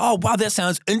is like, oh wow, that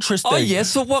sounds interesting. Oh yeah,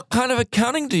 so what kind of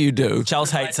accounting do you do?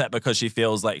 Chels hates it because she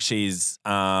feels like she's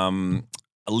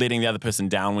letting the other person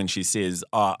down when she says,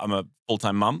 "Oh, I'm a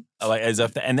full-time mum," like as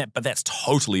if, but that's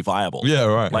totally viable. Yeah,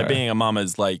 right. Like being a mum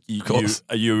is like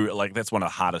you like that's one of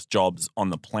the hardest jobs on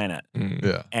the planet.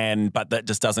 Yeah. But that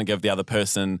just doesn't give the other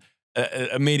person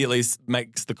immediately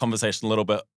makes the conversation a little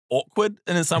bit awkward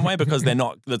in some way because they're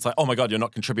not. It's like, oh my God, you're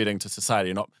not contributing to society.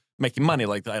 You're not making money.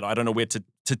 Like I don't know where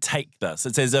to take this.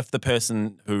 It's as if the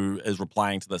person who is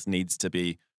replying to this needs to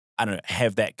be, I don't know,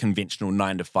 have that conventional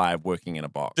 9 to 5 working in a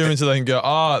box. So they can go,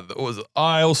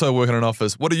 I also work in an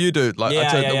office. What do you do? Like,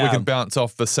 we can bounce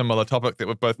off the similar topic that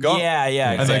we've both got. Yeah.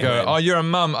 And exactly. they go, oh, you're a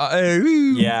mum.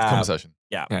 Conversation.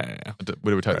 Yeah. Where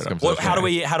do we take this conversation?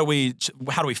 How do we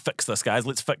fix this, guys?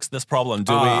 Let's fix this problem. What's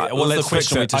the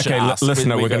question we should ask?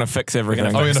 Listener, we're going to fix everything.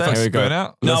 We're going to fix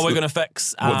burnout? No, we're going to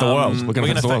fix the world. We're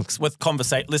going to fix with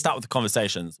conversation. Let's start with the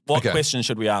conversations. What question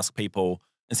should we ask people?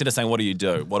 Instead of saying, "What do you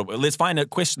do?" Let's find a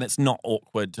question that's not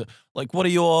awkward. Like, what are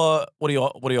your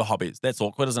hobbies? That's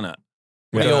awkward, isn't it?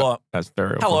 That's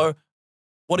very awkward. Hello.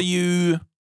 What do you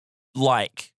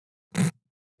like?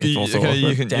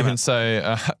 You can say,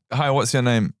 "Hi, what's your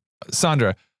name,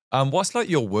 Sandra? What's like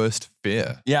your worst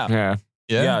fear?" Yeah.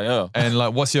 And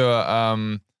like, what's your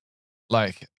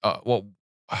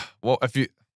what if you?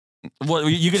 Well,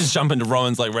 you can just jump into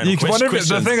Rowan's like random questions.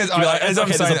 The thing is, as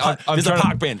I'm saying, there's a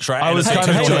park bench, right? I was kind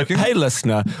of joking. Hey,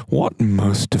 listener, what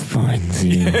most defines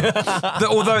you?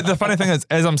 Although the funny thing is,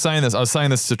 as I'm saying this, I was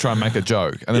saying this to try and make a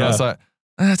joke, and then I was like,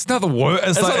 it's not the worst.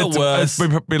 It's not the worst.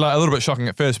 It'd be like a little bit shocking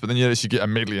at first, but then you actually get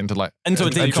immediately into a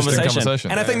deep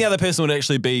conversation. And I think the other person would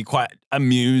actually be quite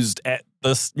amused at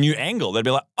this new angle. They'd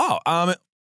be like,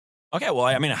 okay, well,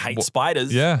 I mean, I hate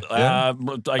spiders. Yeah. I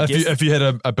guess. If you had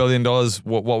 $1 billion,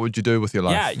 what would you do with your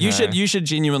life? Yeah, you should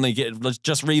genuinely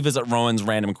just revisit Rowan's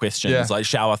random questions, like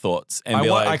shower thoughts, and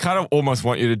I kind of almost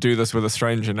want you to do this with a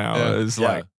stranger now.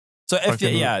 Yeah. So if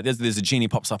there's a genie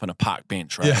pops up on a park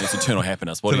bench, right? And it's eternal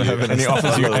happiness. What do you? And he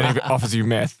offers you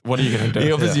meth. What are you going to do?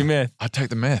 He offers you meth. I'd take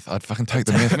the meth. I'd fucking take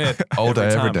the meth all day,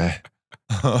 every day.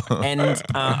 And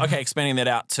expanding that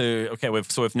out to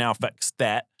we've now fixed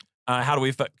that. How do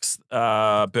we fix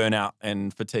burnout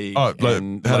and fatigue? How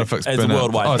to fix as burnout? A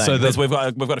worldwide thing. So we've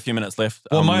got a few minutes left.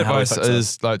 Well, my advice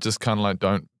is like just kind of like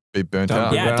don't be burnt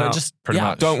out. Yeah, don't just pretty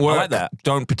much. Don't work. I like that.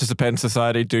 Don't participate in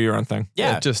society. Do your own thing.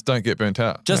 Yeah, just don't get burnt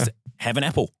out. Just have an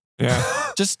apple. Yeah,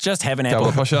 just have an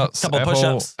apple. Couple of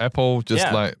push-ups. Apple.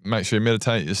 Just like make sure you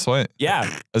meditate. You're sweet. Yeah.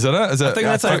 Is that it? Is it? I think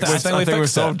that's it. I think we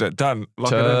solved it. Done.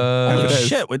 Lock it in. Holy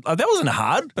shit! That wasn't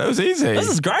hard. That was easy. This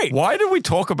is great. Why did we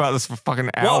talk about this for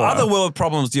fucking hour? What other world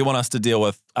problems do you want us to deal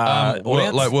with? Like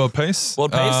world peace.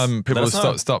 World peace. People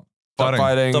stop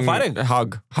fighting. Stop fighting.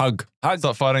 Hug.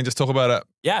 Stop fighting. Just talk about it.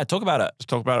 Yeah, talk about it. Just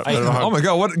talk about it. Oh my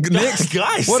God! What next,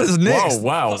 guys? What is next? Whoa,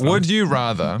 wow. Would you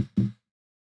rather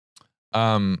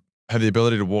have the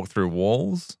ability to walk through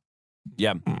walls?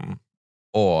 Yeah.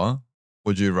 Or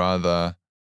would you rather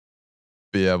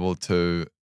be able to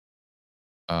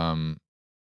read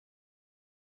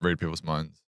people's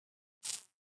minds?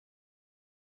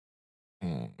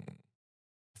 I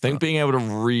think being able to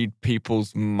read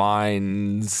people's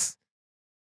minds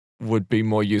would be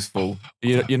more useful.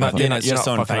 It's just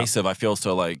so invasive. I feel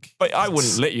so like. But I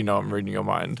wouldn't let you know I'm reading your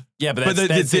mind. Yeah, but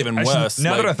that's even worse.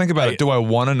 Now that I think about it, do I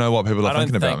want to know what people are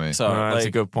thinking about me? So that's a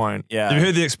good point. Yeah. Have you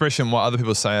heard the expression, what other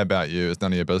people say about you is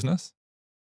none of your business?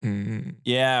 Mm.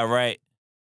 Yeah, right.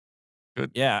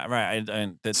 Good. Yeah, right.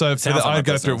 So I'd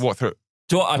go walk through.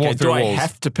 Do I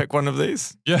have to pick one of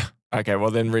these? Yeah. Okay,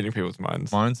 well then reading people's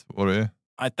minds. What are you?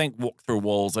 I think walk through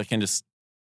walls. I can just.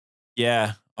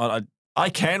 Yeah. I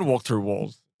can walk through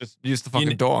walls. Just use the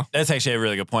fucking door. That's actually a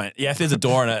really good point. Yeah, if there's a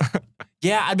door in it.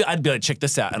 Yeah, I'd be like, check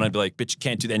this out. And I'd be like, bitch, you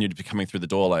can't do that. And you'd be coming through the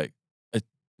door like,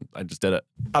 I just did it.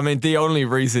 I mean, the only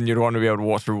reason you'd want to be able to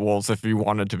walk through walls if you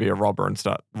wanted to be a robber and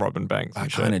start robbing banks. I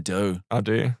kind of do. Oh,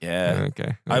 do you? Yeah.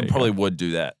 Okay. I probably would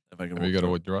do that if I could. Have you got a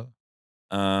would you rather?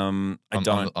 I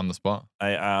don't. On the spot.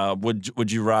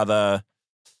 Would you rather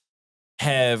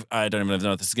have, I don't even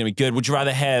know if this is going to be good. Would you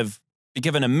rather be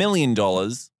given $1 million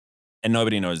and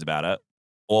nobody knows about it,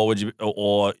 or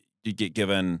you get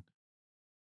given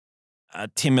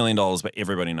 $10 million but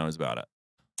everybody knows about it?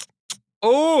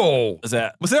 Oh, was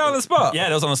that on the spot? Yeah,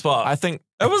 it was on the spot. I think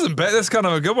that wasn't bad. That's kind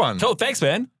of a good one. Cool, thanks,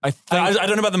 man. I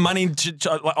don't know about the money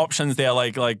options there.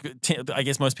 Like I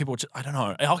guess most people. I don't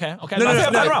know. Okay. No. Can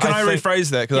I rephrase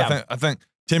that? Because I think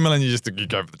 10 million. You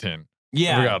go for the 10.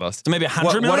 Yeah. Regardless. So maybe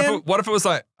 100 million. What if it was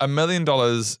like $1 million?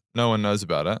 No one knows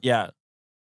about it. Yeah.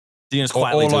 So you just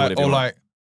quietly do whatever you want.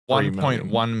 Like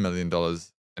 $1.1 million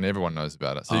and everyone knows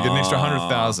about it. So you get an extra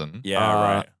 100,000.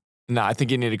 Yeah. Right. No, I think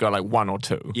you need to go like 1 or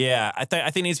 2. Yeah, I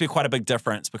think it needs to be quite a big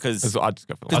difference because I'd just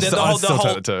go for I'd still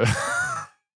take the 2.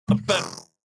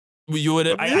 But you would,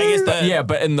 I guess that. Yeah,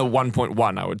 but in the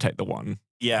 1.1, I would take the 1.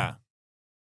 Yeah.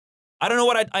 I don't know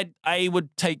what I would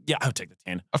take. Yeah, I would take the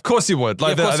 10. Of course you would.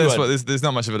 Like Yeah, that's what. There's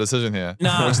not much of a decision here.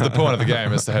 No. Which is the point of the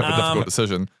game is to have a difficult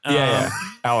decision. Yeah.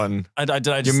 Alan, did I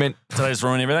just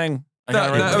ruin everything?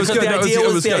 No, it was good.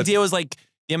 The idea was like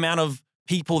the amount of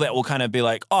people that will kind of be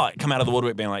like, oh, come out of the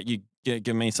woodwork being like, you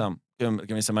give me some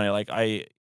money. Like I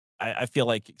feel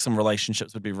like some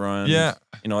relationships would be ruined. Yeah.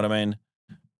 You know what I mean?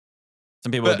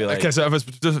 Some people would be like, okay, so if it's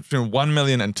between 1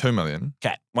 million and 2 million.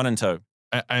 Okay, 1 and 2.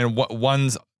 And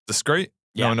one's discreet,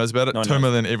 no one knows about it. 2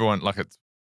 million, everyone, like it's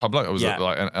public. It was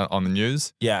like on the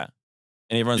news. Yeah.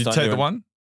 And everyone's You take the 1?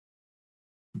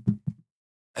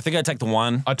 I think I'd take the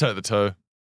 1. I'd take the 2.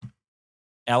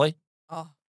 Allie? Oh.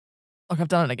 Look, I've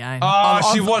done it again.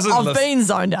 Oh, she wasn't I've been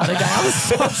zoned out again. I was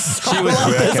so She was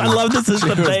working. I love this as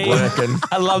the theme. working.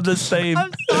 I love this theme.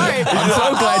 I'm sorry. I'm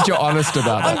so glad you're honest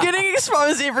about I'm it. getting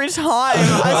exposed every time.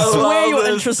 I swear you're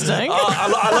interesting.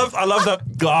 I love that.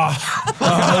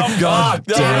 Oh, God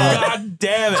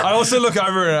damn it. I also look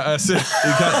over and I see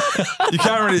you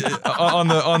can't really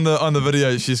on the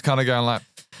video. She's kind of going like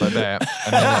that,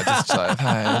 and then like just like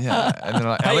hey, yeah, and then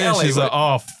like Ellie, and she's like,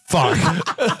 oh fuck.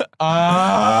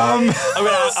 I'm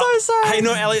so sorry. Hey,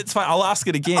 no, Ellie, it's fine. I'll ask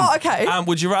it again. Oh, okay.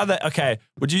 Would you rather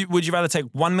take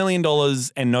 $1 million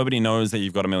and nobody knows that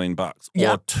you've got $1 million, or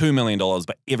 $2 million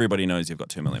but everybody knows you've got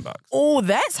 $2 million? Oh,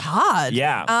 that's hard.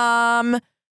 Yeah. It's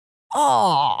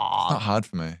not hard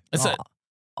for me. It's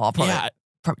probably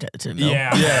take the 2 mil.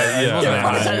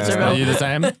 Yeah. You the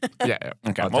same? Yeah.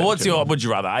 Okay. Well, what's your? Would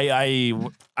you rather? Okay.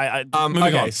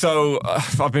 So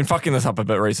I've been fucking this up a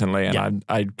bit recently, and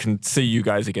I can see you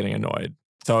guys are getting annoyed.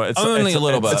 So it's only a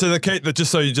little bit. So the key,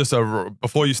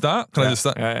 before you start, can I just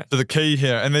start? Yeah. So the key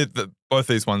here, and both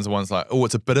these ones are ones like, oh,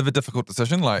 it's a bit of a difficult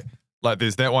decision. Like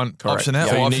there's that one option that,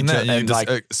 So or you option need that, to- and like-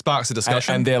 it sparks a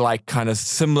discussion. And they're like kind of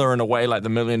similar in a way, like the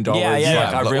 $1 million. Yeah. Like,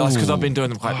 I Like, realized because ooh. I've been doing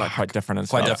them quite different and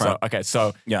Quite stuff. different. So, okay,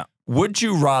 so Yeah. would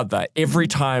you rather every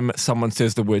time someone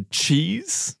says the word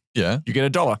cheese, yeah, you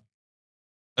get $1?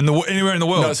 and anywhere in the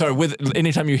world. No, sorry.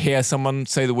 Anytime you hear someone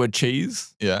say the word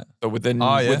cheese, Yeah, so within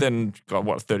God,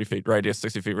 what 30 feet radius,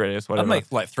 60 feet radius, I'd whatever. make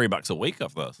like $3 a week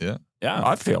off this. yeah. Yeah.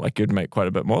 I feel like you'd make quite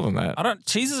a bit more than that.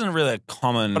 Cheese isn't really a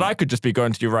common. But I could just be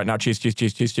going to you right now, cheese. Yeah,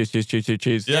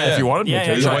 If you wanted me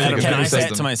to. yeah. Like, Can Can I say it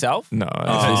system. to myself? No,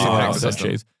 Oh, it's system.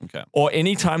 cheese. Okay. Or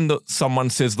anytime that someone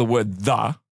says the word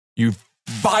the, you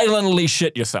violently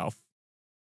shit yourself.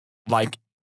 Like,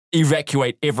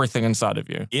 evacuate everything inside of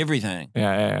you. Everything.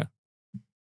 Yeah.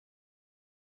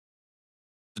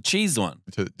 The cheese one.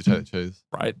 You take the cheese.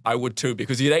 Right? I would too,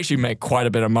 because you'd actually make quite a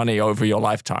bit of money over your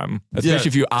lifetime. Especially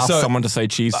if you ask someone to say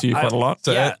cheese to you quite a lot.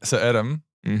 So Yeah. so Adam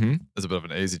Mm-hmm. is a bit of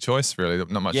an easy choice, really.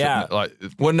 Not much. Yeah. Like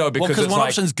Well, no, because because it's one like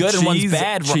option's good and one's cheese-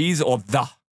 bad. Cheese or the.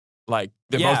 Like,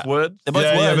 they're Yeah. both words. They're both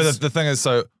yeah, words. but the thing is,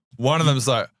 so one of them's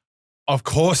like, of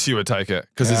course you would take it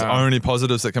because there's Yeah. only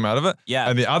positives that come out of it. Yeah.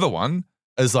 And the other one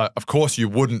is like, of course you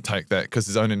wouldn't take that because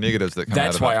there's only negatives that come out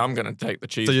That's of why it. I'm going to take the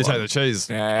cheese. So you one. take the cheese.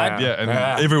 Yeah. Yeah,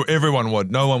 and everyone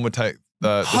would. No one would take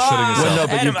the shitting yourself. Well, no,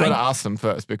 but Adam, you've got to ask them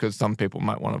first because some people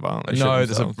might want to violently shit No,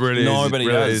 it's a themselves. really, Nobody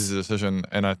really does. easy decision,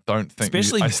 and I don't think,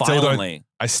 Especially I violently.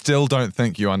 still don't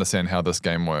think you understand how this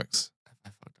game works. I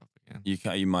fucked up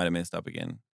again. You might have messed up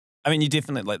again. I mean, you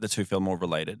definitely like the two feel more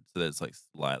related, so that's like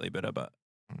slightly better, but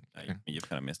you've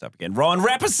kind of messed up again. Ron,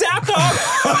 wrap us out,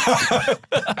 dog.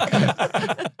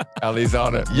 Ali's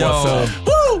on it. Yo, What's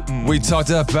up? we talked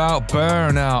about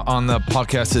burnout on the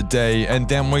podcast today, and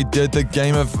then we did the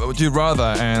game of Would You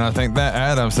Rather, and I think that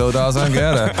Adam still doesn't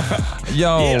get it.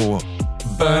 Yo,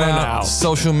 burnout,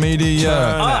 social media,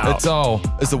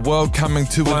 Burnout. is the world coming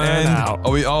to an end? Burnout.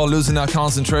 Are we all losing our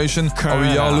concentration? Are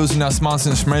we all Burnout. losing our smart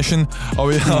information? Are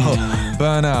we all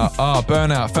burnout? Oh,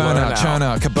 burnout, burnout, churn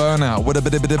out, burnout.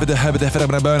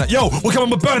 Burnout. Yo, we're coming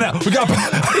with burnout. We got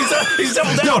He's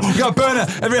doubled down. Yo, we got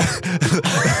burnout.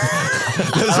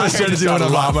 That's my strategy when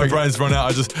my brain's run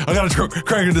out. I gotta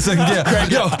crank into second gear.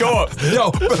 Yo, Go up.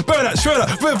 Yo, burnout, straight up,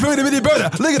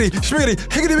 burnout, liggity,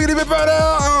 schmiggity, higgity, biggity,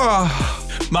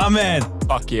 burnout. My man.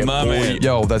 Fuck yeah, My boy. man.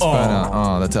 Yo, that's burnout.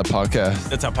 Oh, that's our podcast.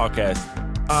 That's our podcast.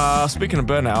 Speaking of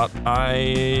burnout, I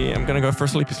am going to go for a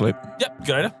sleepy sleep. Yep,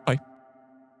 good idea. Bye.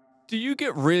 Do you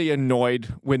get really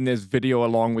annoyed when there's video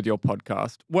along with your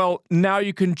podcast? Well, now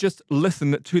you can just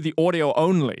listen to the audio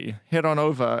only. Head on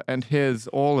over and here's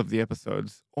all of the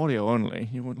episodes. Audio only.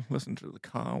 You wouldn't listen to the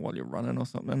car while you're running or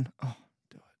something. Oh,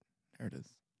 do it. There it is.